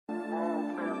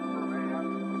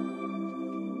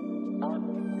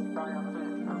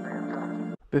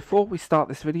Before we start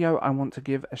this video, I want to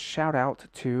give a shout out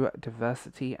to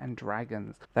Diversity and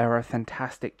Dragons. They're a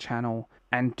fantastic channel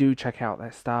and do check out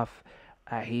their stuff.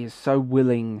 He is so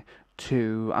willing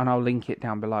to, and I'll link it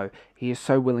down below, he is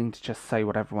so willing to just say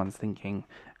what everyone's thinking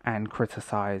and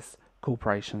criticize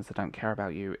corporations that don't care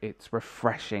about you. It's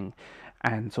refreshing,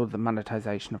 and sort of the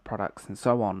monetization of products and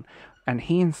so on. And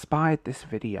he inspired this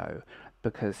video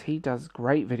because he does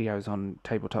great videos on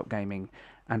tabletop gaming,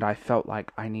 and I felt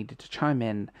like I needed to chime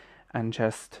in and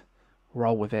just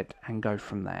roll with it and go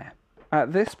from there.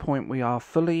 At this point, we are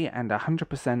fully and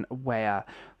 100% aware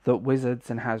that Wizards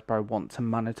and Hasbro want to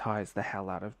monetize the hell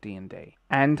out of D&D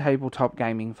and tabletop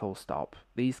gaming full stop.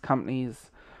 These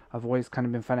companies have always kind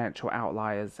of been financial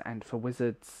outliers, and for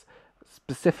Wizards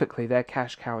specifically, their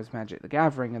cash cow is Magic the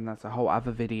Gathering, and that's a whole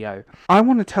other video. I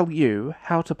want to tell you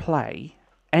how to play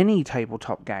any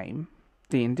tabletop game,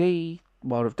 D&D,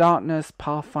 World of Darkness,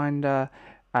 Pathfinder,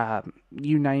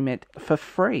 you name it, for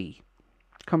free.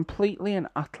 Completely and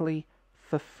utterly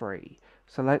for free.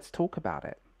 So let's talk about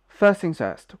it. First things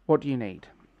first, what do you need?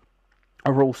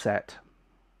 A rule set.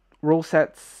 Rule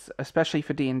sets, especially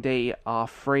for D&D, are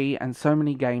free, and so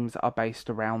many games are based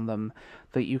around them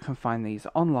that you can find these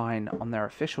online on their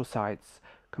official sites,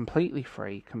 completely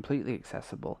free, completely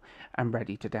accessible, and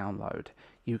ready to download.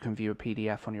 You can view a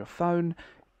PDF on your phone,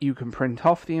 you can print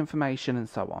off the information, and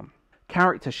so on.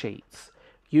 Character sheets.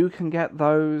 You can get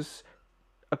those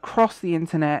across the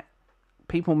internet.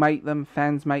 People make them,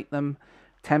 fans make them.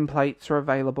 Templates are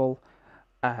available.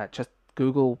 Just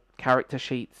Google character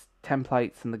sheets,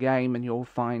 templates in the game, and you'll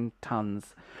find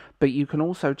tons. But you can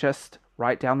also just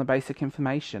write down the basic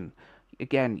information.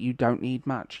 Again, you don't need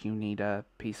much. You need a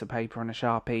piece of paper and a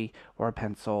Sharpie or a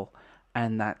pencil,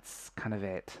 and that's kind of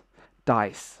it.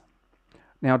 Dice.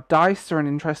 Now, dice are an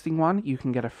interesting one. You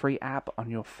can get a free app on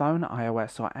your phone,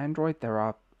 iOS or Android. There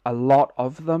are a lot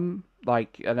of them,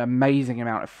 like an amazing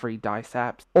amount of free dice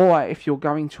apps. Or if you're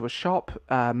going to a shop,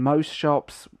 most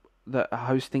shops that are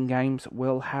hosting games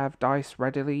will have dice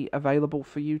readily available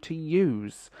for you to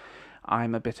use.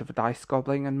 I'm a bit of a dice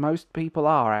goblin, and most people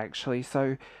are actually,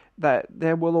 so that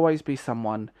there will always be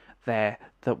someone there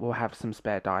that will have some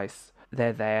spare dice.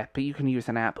 They're there, but you can use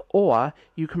an app, or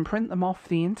you can print them off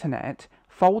the internet,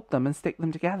 fold them and stick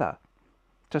them together.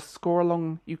 Just score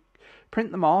along, you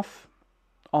print them off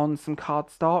on some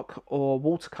cardstock or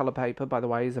watercolor paper, by the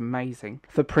way, is amazing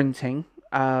for printing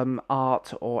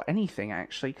art or anything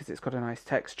actually, because it's got a nice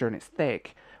texture and it's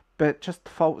thick. But just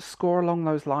score along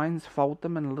those lines, fold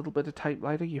them, and a little bit of tape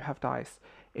later, you have dice.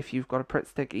 If you've got a Pritt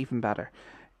stick, even better.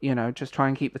 You know, just try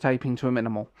and keep the taping to a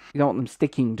minimal. You don't want them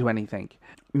sticking to anything.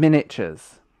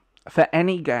 Miniatures. For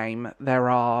any game,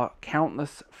 there are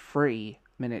countless free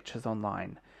miniatures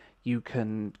online. You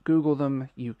can Google them,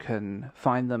 you can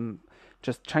find them.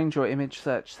 Just change your image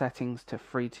search settings to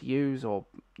free to use or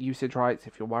usage rights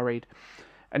if you're worried.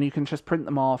 And you can just print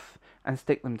them off and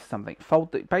stick them to something.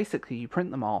 Basically, you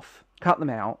print them off, cut them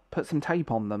out, put some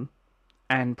tape on them,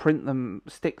 and print them,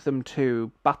 stick them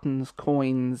to buttons,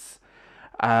 coins.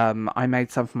 I made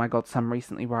some for my godson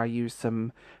recently where I used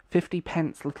some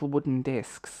 50p little wooden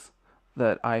discs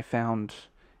that I found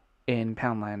in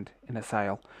Poundland in a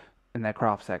sale in their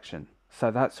craft section. So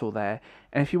that's all there.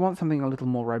 And if you want something a little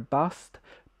more robust,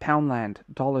 Poundland,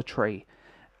 Dollar Tree,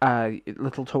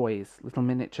 little toys, little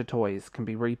miniature toys can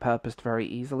be repurposed very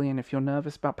easily. And if you're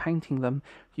nervous about painting them,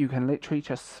 you can literally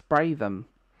just spray them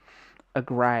a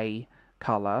grey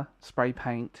colour, spray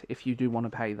paint if you do want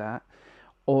to pay that.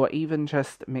 Or even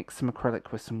just mix some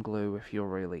acrylic with some glue if you're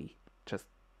really just,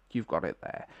 you've got it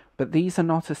there. But these are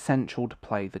not essential to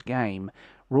play the game.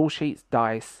 Rule sheets,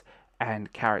 dice,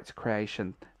 and character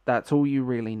creation. That's all you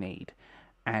really need.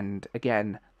 And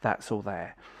again, that's all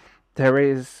there. There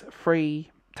is free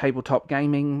tabletop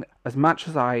gaming. As much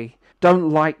as I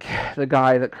don't like the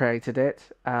guy that created it,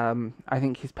 I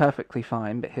think he's perfectly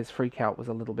fine, but his freak out was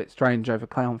a little bit strange over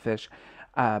Clownfish.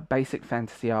 Basic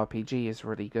fantasy RPG is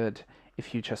really good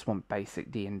if you just want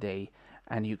basic D&D,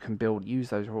 and you can use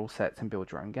those rule sets and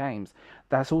build your own games.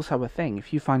 That's also a thing.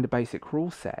 If you find a basic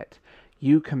rule set,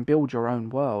 you can build your own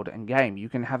world and game. You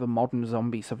can have a modern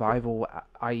zombie survival,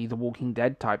 i.e. The Walking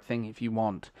Dead type thing if you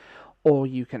want. Or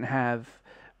you can have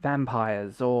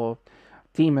vampires or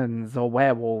demons or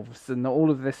werewolves and all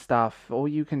of this stuff. Or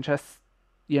you can just,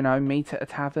 meet at a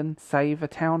tavern, save a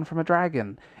town from a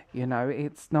dragon.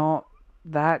 It's not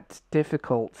that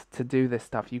difficult to do this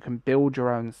stuff. You can build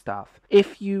your own stuff.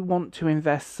 If you want to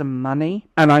invest some money,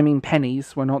 and I mean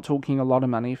pennies, we're not talking a lot of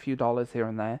money, a few dollars here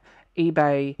and there,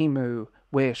 eBay, Temu,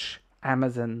 Wish,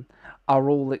 Amazon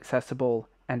are all accessible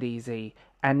and easy.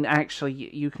 And actually,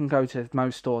 you can go to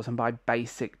most stores and buy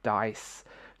basic dice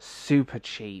super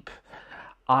cheap.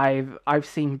 I've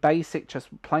seen basic,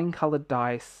 just plain coloured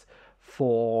dice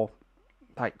for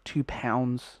like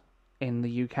 £2 in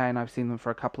the UK, and I've seen them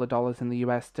for a couple of dollars in the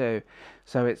US too.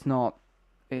 So it's not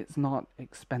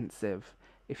expensive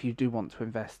if you do want to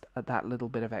invest at that little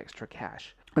bit of extra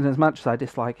cash. And as much as I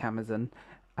dislike Amazon,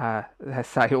 their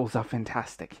sales are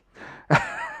fantastic.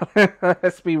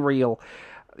 Let's be real.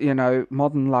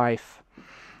 Modern life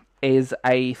is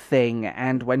a thing,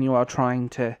 and when you are trying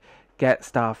to get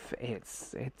stuff,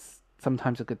 it's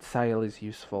sometimes a good sale is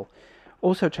useful.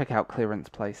 Also check out clearance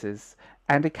places,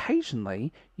 and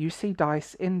occasionally you see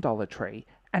dice in Dollar Tree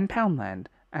and Poundland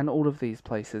and all of these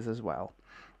places as well.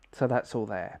 So that's all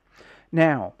there.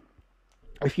 Now,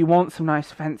 if you want some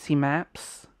nice fancy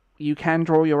maps, you can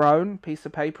draw your own piece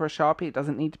of paper or Sharpie. It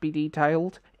doesn't need to be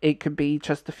detailed. It could be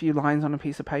just a few lines on a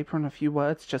piece of paper and a few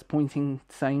words just pointing,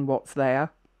 saying what's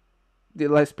there.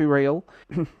 Let's be real.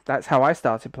 That's how I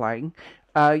started playing.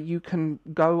 You can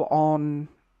go on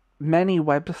many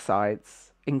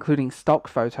websites, including stock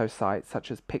photo sites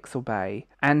such as Pixabay,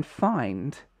 and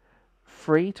find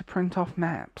free to print off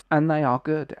maps. And they are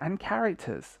good. And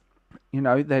characters.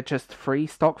 They're just free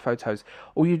stock photos.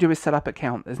 All you do is set up an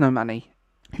account. There's no money.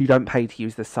 You don't pay to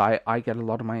use the site. I get a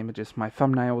lot of my images, my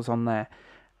thumbnails on there,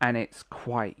 and it's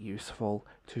quite useful,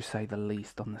 to say the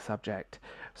least, on the subject.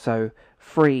 So,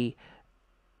 free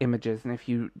images, and if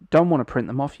you don't want to print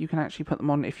them off, you can actually put them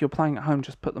on. If you're playing at home,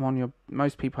 just put them on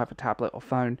most people have a tablet or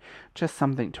phone, just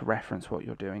something to reference what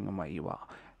you're doing and where you are.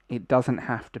 It doesn't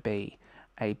have to be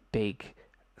a big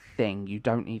thing. You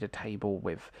don't need a table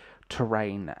with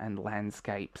terrain and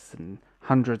landscapes and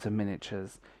hundreds of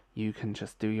miniatures. You can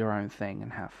just do your own thing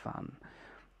and have fun.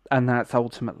 And that's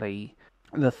ultimately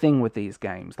the thing with these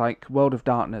games. Like World of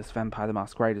Darkness, Vampire the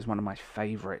Masquerade is one of my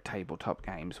favourite tabletop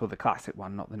games. Well, the classic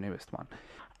one, not the newest one.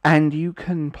 And you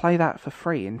can play that for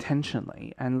free,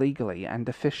 intentionally and legally and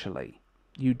officially.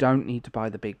 You don't need to buy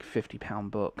the big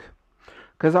 £50 book.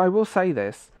 Because I will say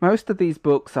this, most of these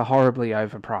books are horribly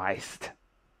overpriced.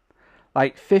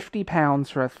 Like, £50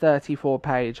 for a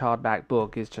 34-page hardback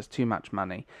book is just too much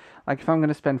money. Like, if I'm going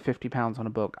to spend £50 on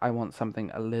a book, I want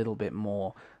something a little bit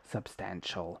more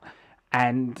substantial.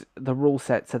 And the rule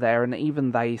sets are there, and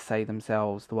even they say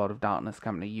themselves, the World of Darkness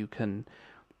company, you can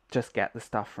just get the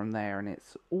stuff from there, and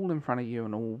it's all in front of you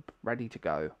and all ready to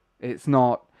go. It's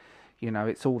not,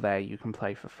 it's all there. You can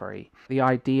play for free. The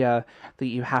idea that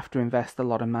you have to invest a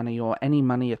lot of money or any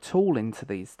money at all into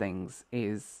these things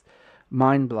is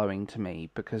mind-blowing to me,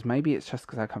 because maybe it's just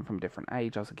because I come from a different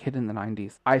age. I was a kid in the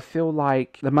 90s. I feel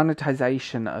like the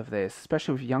monetization of this,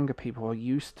 especially with younger people who are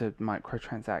used to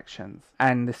microtransactions,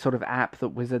 and this sort of app that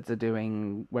Wizards are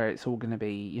doing where it's all going to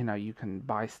be, you can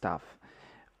buy stuff.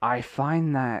 I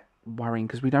find that worrying,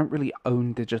 because we don't really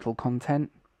own digital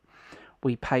content.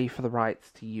 We pay for the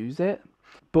rights to use it.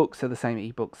 Books are the same,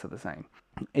 ebooks are the same.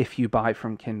 If you buy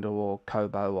from Kindle or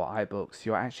Kobo or iBooks,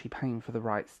 you're actually paying for the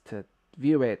rights to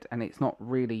view it, and it's not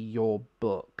really your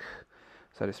book,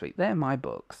 so to speak. They're my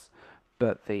books,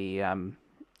 but the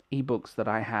ebooks that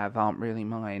I have aren't really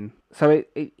mine. So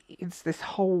it's this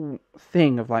whole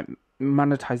thing of like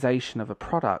monetization of a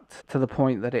product to the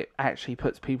point that it actually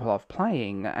puts people off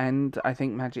playing. And I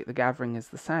think Magic the Gathering is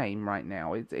the same right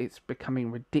now. It's becoming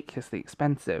ridiculously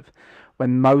expensive,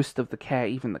 when most of the care,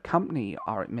 even the company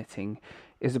are admitting,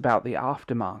 is about the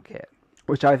aftermarket,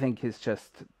 which I think is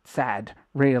just sad,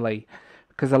 really,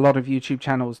 because a lot of YouTube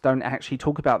channels don't actually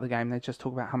talk about the game. They just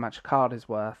talk about how much a card is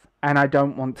worth. And I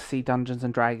don't want to see Dungeons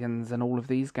and Dragons and all of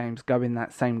these games go in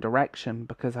that same direction,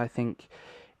 because I think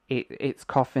it's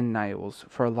coffin nails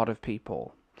for a lot of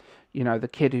people. The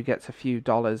kid who gets a few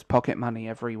dollars pocket money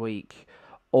every week,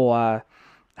 or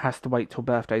has to wait till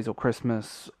birthdays or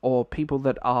Christmas, or people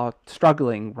that are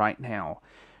struggling right now.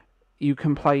 You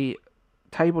can play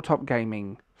tabletop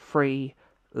gaming free,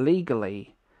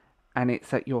 legally, and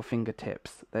it's at your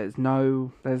fingertips. There's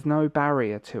no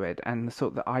barrier to it, and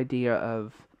the idea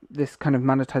of this kind of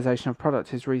monetization of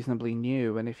product is reasonably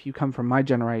new. And if you come from my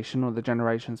generation or the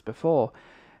generations before,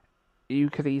 you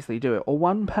could easily do it. Or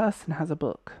one person has a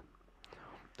book.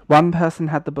 One person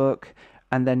had the book,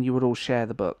 and then you would all share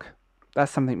the book.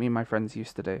 That's something me and my friends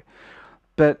used to do.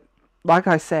 But like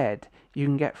I said, you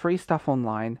can get free stuff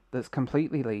online that's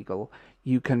completely legal.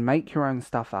 You can make your own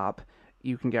stuff up.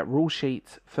 You can get rule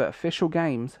sheets for official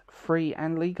games free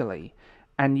and legally.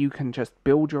 And you can just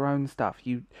build your own stuff.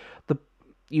 You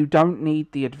don't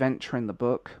need the adventure in the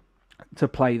book to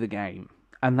play the game.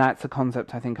 And that's a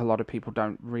concept I think a lot of people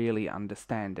don't really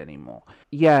understand anymore.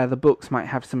 Yeah, the books might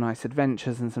have some nice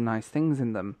adventures and some nice things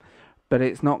in them, but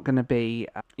it's not going to be,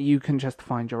 you can just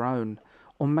find your own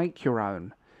or make your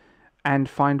own. and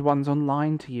find ones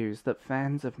online to use that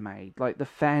fans have made. Like, the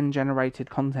fan-generated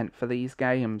content for these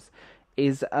games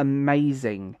is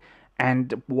amazing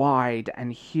and wide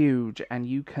and huge, and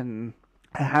you can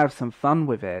have some fun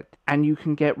with it. And you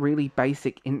can get really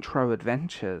basic intro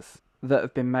adventures that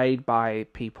have been made by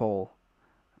people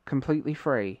completely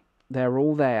free. They're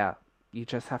all there. You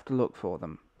just have to look for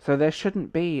them. So there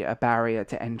shouldn't be a barrier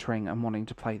to entering and wanting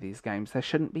to play these games. There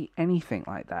shouldn't be anything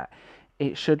like that.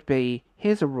 It should be,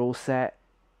 here's a rule set,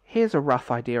 here's a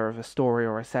rough idea of a story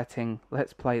or a setting,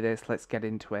 let's play this, let's get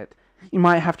into it. You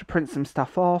might have to print some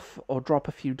stuff off or drop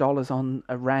a few dollars on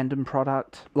a random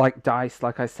product, like dice,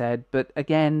 like I said, but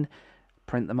again,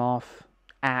 print them off,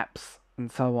 apps,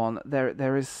 and so on.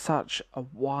 There is such a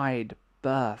wide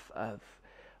berth of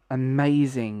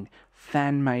amazing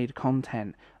fan-made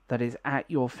content that is at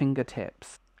your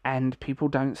fingertips, and people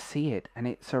don't see it, and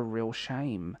it's a real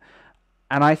shame.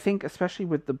 And I think, especially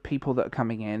with the people that are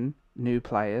coming in, new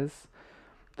players,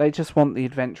 they just want the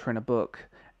adventure in a book,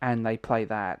 and they play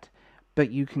that.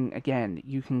 But you can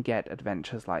get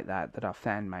adventures like that are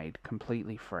fan-made,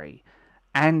 completely free.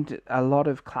 And a lot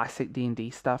of classic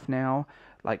D&D stuff now,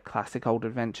 like classic old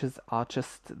adventures, are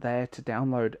just there to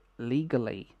download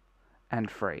legally and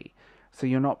free. So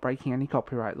you're not breaking any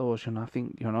copyright laws, you're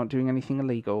not doing anything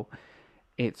illegal.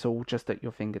 It's all just at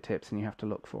your fingertips, and you have to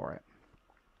look for it.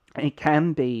 It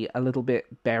can be a little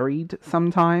bit buried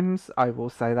sometimes, I will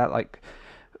say that. Like,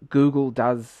 Google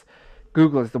is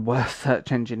the worst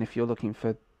search engine if you're looking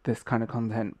for this kind of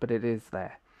content, but it is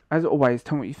there. As always,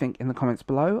 tell me what you think in the comments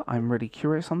below. I'm really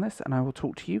curious on this, and I will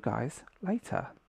talk to you guys later.